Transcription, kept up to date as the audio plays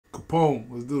Capone.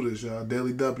 Let's do this, y'all.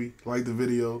 Daily Duppy. Like the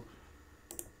video.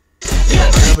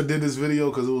 I never did this video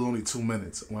because it was only 2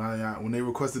 minutes. When they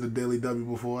requested the Daily Duppy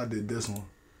before, I did this one.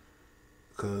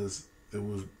 Because it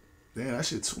was, damn, that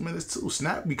shit 2 minutes too.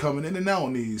 Snap be coming in and out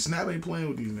on these. Snap ain't playing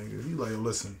with these niggas. He like,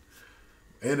 listen,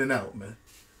 in and out, man.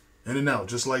 In and out,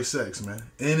 just like sex, man.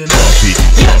 In and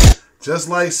out. Just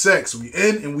like sex. We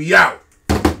in and we out.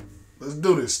 Let's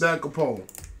do this. Snap Capone.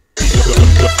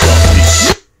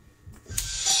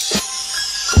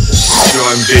 Yo,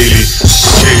 I'm Daily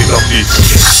Duppy.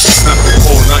 Snap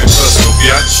Capone, nothing personal,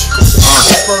 biatch.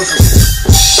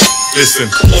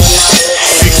 Listen.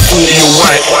 640 or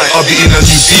white, I'll be in a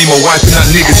new beamer, wiping out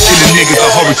niggas, killing niggas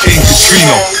like Hurricane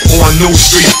Katrina. Oh, I know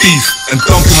straight beef and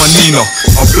dumping my Nina.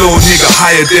 I blow a nigga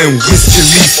higher than Wiz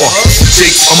Khalifa.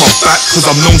 Jake's on my back, cause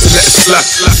I'm known to let it slap.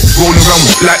 Rolling around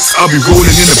with blacks, I'll be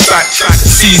rolling in the back.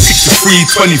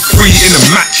 C63, 23 in the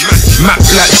match. Matte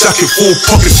black jacket, 4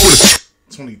 pockets full of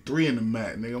 23 in the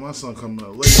mat, nigga. My son coming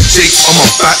up late. Jake's on my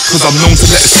back, cause I'm known to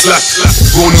let it slap.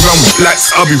 Rolling around with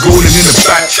blacks, I'll be rolling in the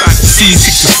back.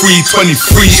 C63, 23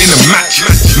 in the match.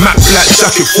 Matte black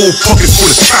jacket, 4 pockets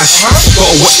full of cash.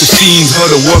 Gotta watch the fiends,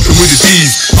 heard her working with the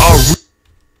D's.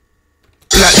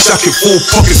 Black jacket, 4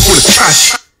 pockets full of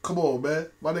cash. Come on,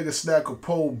 man. My nigga Snap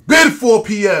Capone been for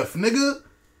PF, nigga.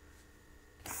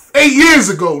 8 years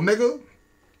ago, nigga.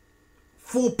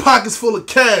 4 pockets full of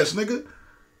cash, nigga.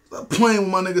 Stop playing with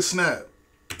my nigga Snap.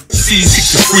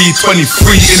 C63,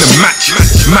 23 in the match.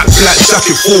 Matte black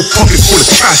jacket, 4 pockets full of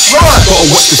cash.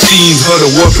 Gotta watch the fiends, heard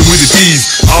her working with the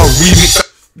D's. I'll remix that.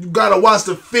 You gotta watch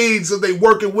the fiends if they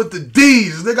working with the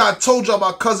D's. Nigga, I told y'all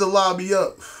my cousin locked me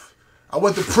up. I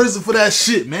went to prison for that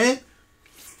shit, man.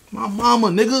 My mama,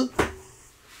 nigga.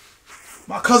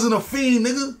 My cousin a fiend,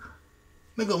 nigga.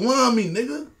 Nigga line me,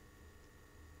 nigga.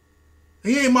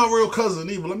 He ain't my real cousin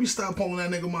either. Let me stop calling that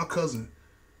nigga my cousin.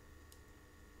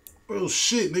 Real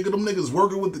shit, nigga. Them niggas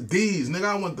working with the D's. Nigga,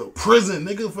 I went to prison,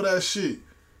 nigga, for that shit.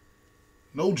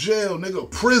 No jail,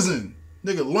 nigga. Prison.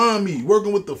 Nigga, line me.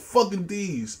 Working with the fucking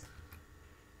D's.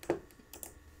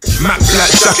 Matte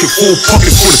black jacket, 4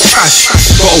 pockets full of cash.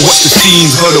 Gotta watch the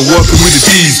fiends, heard her working with the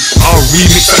D's. I'll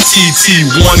remix that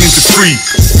TT 1 into 3.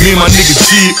 Me and my nigga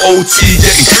GOT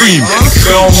getting cream.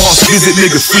 Bell Mars visit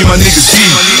nigga, free my nigga Z.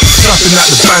 Slapping at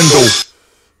the bando.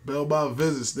 Bell by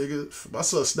visits, nigga. My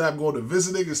son Snap going to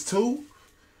visit niggas too.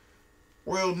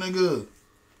 Real nigga.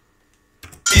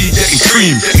 Getting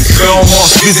cream. Bell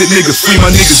Mars visit nigga, free my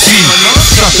nigga Z.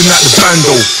 Slapping at the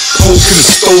bando. Coke in the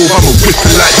stove, I'm a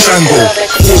whipper like Django.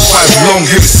 4-5 long,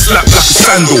 heavy slap like a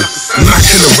sandal. Mac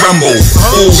in a Rambo.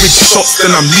 4 big shots, then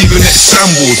I'm leaving it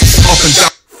shambles. Up and down.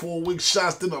 4 weak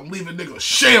shots, then I'm leaving nigga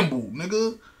shamble,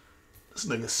 nigga. This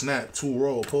nigga Snap too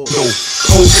raw, pause.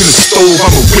 Coke in the stove,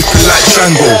 I'm a whipper like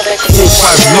Django.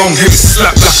 4-5 long, heavy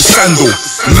slap like a sandal.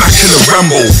 Mac in a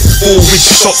Rambo. 4 big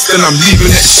shots, then I'm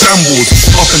leaving it shambles.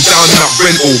 Up and down in that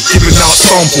rental, giving out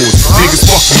samples. Niggas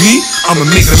fuck me, I'ma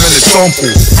make them an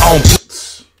example. I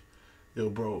don't. Yo,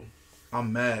 bro,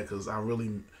 I'm mad because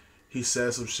he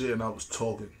said some shit and I was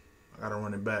talking. I gotta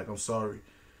run it back. I'm sorry.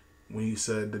 When he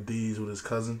said the D's with his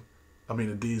cousin, I mean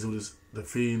the D's with his, the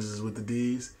fiends is with the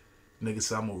D's. Nigga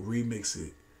said I'm gonna remix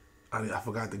it. I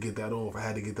forgot to get that off. I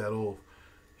had to get that off.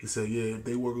 He said, yeah, if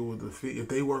they working with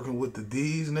the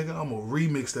D's, nigga, I'm gonna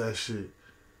remix that shit.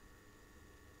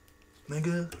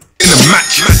 Nigga. In a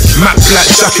match, matte black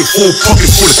jacket, 4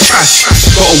 pockets full of cash.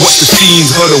 Gotta watch the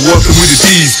fiends, heard her working with the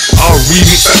D's. I'll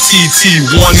remix that TT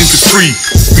 1 into 3.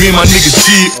 Me and my nigga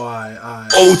G.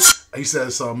 Alright. He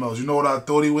said something else. You know what I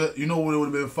thought he would? You know what it would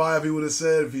have been 5 he would have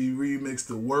said if he remixed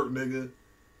the work, nigga?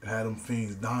 Had them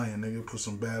fiends dying, nigga. Put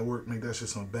some bad work. Make that shit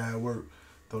some bad work.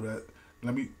 Throw that.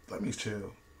 Let me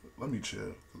chill. Let me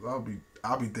chill. I'll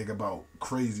be thinking about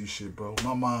crazy shit, bro.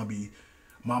 My mind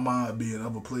be in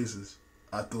other places.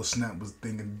 I thought Snap was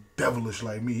thinking devilish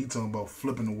like me. He talking about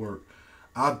flipping the work.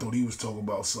 I thought he was talking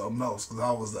about something else. Cause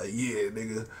I was like, yeah,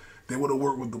 nigga. They would have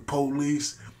worked with the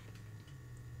police.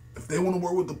 If they want to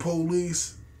work with the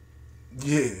police,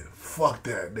 yeah, fuck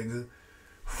that, nigga.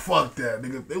 Fuck that,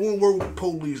 nigga. If they want to work with the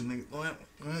police, nigga,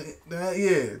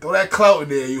 yeah, throw that clout in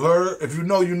there, you heard? If you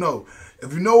know, you know.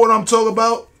 If you know what I'm talking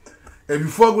about, if you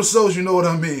fuck with souls, you know what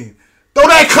I mean. Throw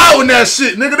that clout in that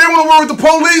shit, nigga. They want to work with the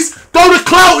police, throw the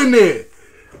clout in there.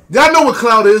 Y'all know what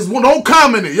clout is. Well, don't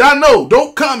comment it. Y'all know.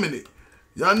 Don't comment it.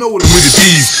 Y'all know what it with is. the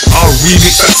D's. I'll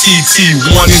remix that TT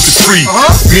 1 into 3.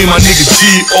 Me and my nigga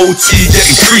GOT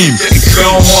getting cream.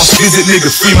 Girl Mars visit nigga,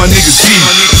 free my nigga Z.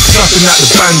 Slapping at the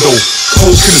bando,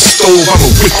 coke in the stove, I'm a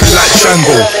whipping like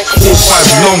Django.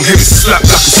 4-5 long, heavy slap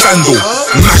like a sandal.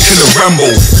 Mac in a Rambo,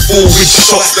 4 with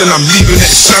shots, then I'm leaving it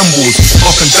in shambles.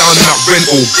 Up and down in that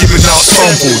rental, giving out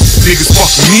samples. Niggas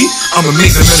fucking me, I'ma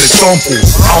make them an example.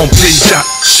 I don't play that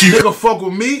shit. Nigga fuck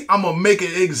with me, I'ma make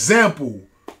an example.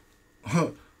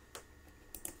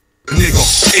 Nigga,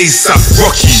 ASAP,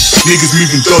 Rocky, niggas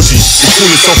moving dodgy, you call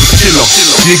yourself a killer.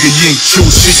 Nigga, you ain't chill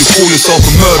shit, you call yourself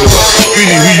a murderer.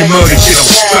 Really who you murder, kid, I'm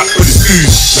strapped with his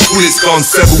ooze. The bullets gone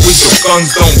 7 with your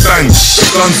guns don't bang. The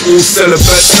guns all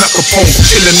celebrate, snap Capone,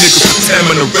 kill a nigga for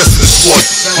 10 and the rest of the squad.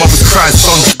 Mothers cry,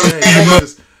 sons, you murder.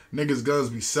 Niggas guns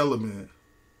be selling, man.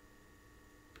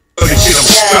 Kid, I'm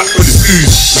strapped with his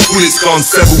ooze. The bullets gone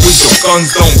 7 with your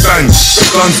guns don't bang. The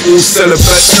guns all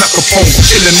celebrate, snap Capone,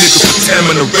 kill a nigga for 10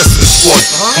 and the rest of the squad.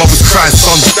 Mothers cry,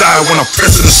 sons die when I'm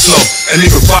pressing the snub. And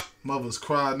nigga mothers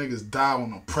cry, niggas die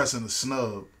when I'm pressing the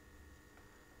snub.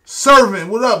 Servant,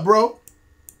 what up, bro?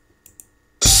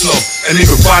 Snub. And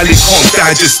nigga violate can't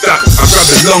die just that. I grab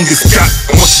the longest gap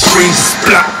and watch the brain just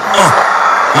splat.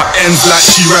 My ends like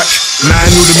Chirac, 9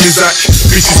 or the Mizak.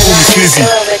 Bitches call me Slizzy,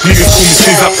 niggas call me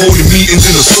Slizak. Holding meetings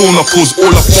in the sauna, pause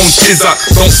all up on Tizak.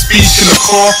 Don't speak in the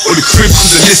car or the crib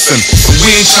cause I listen. And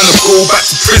we ain't trying to go back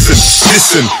to prison.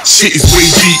 Listen, shit is way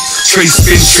deep. Trey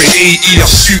spin, Trey AE, I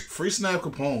shoot. Free snap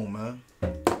Capone, man.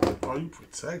 Are you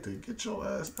protected? Get your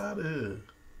ass out of here.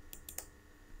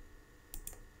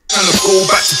 Trying to go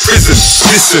back to prison.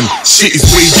 Listen, shit is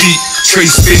way deep. Trey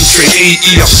spin, Trey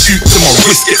AE, I shoot till my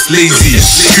wrist gets lazy.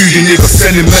 Food a nigga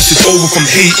sending message over from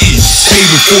Haiti.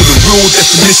 Paving for the real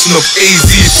definition of AZ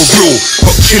for real.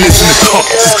 Got killers in the cup,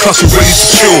 just clutching ready to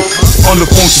kill. On the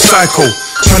phone to Psycho,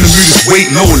 trying to move this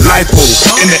weight, no lipo.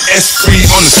 In the S3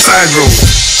 on the side road.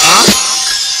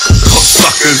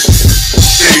 Cocksuckers.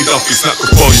 Daily Duppy, snap the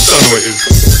phone, you done what it is.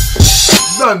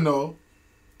 Done, no.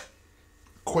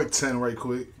 Quick 10 right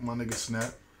quick, my nigga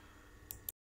Snap.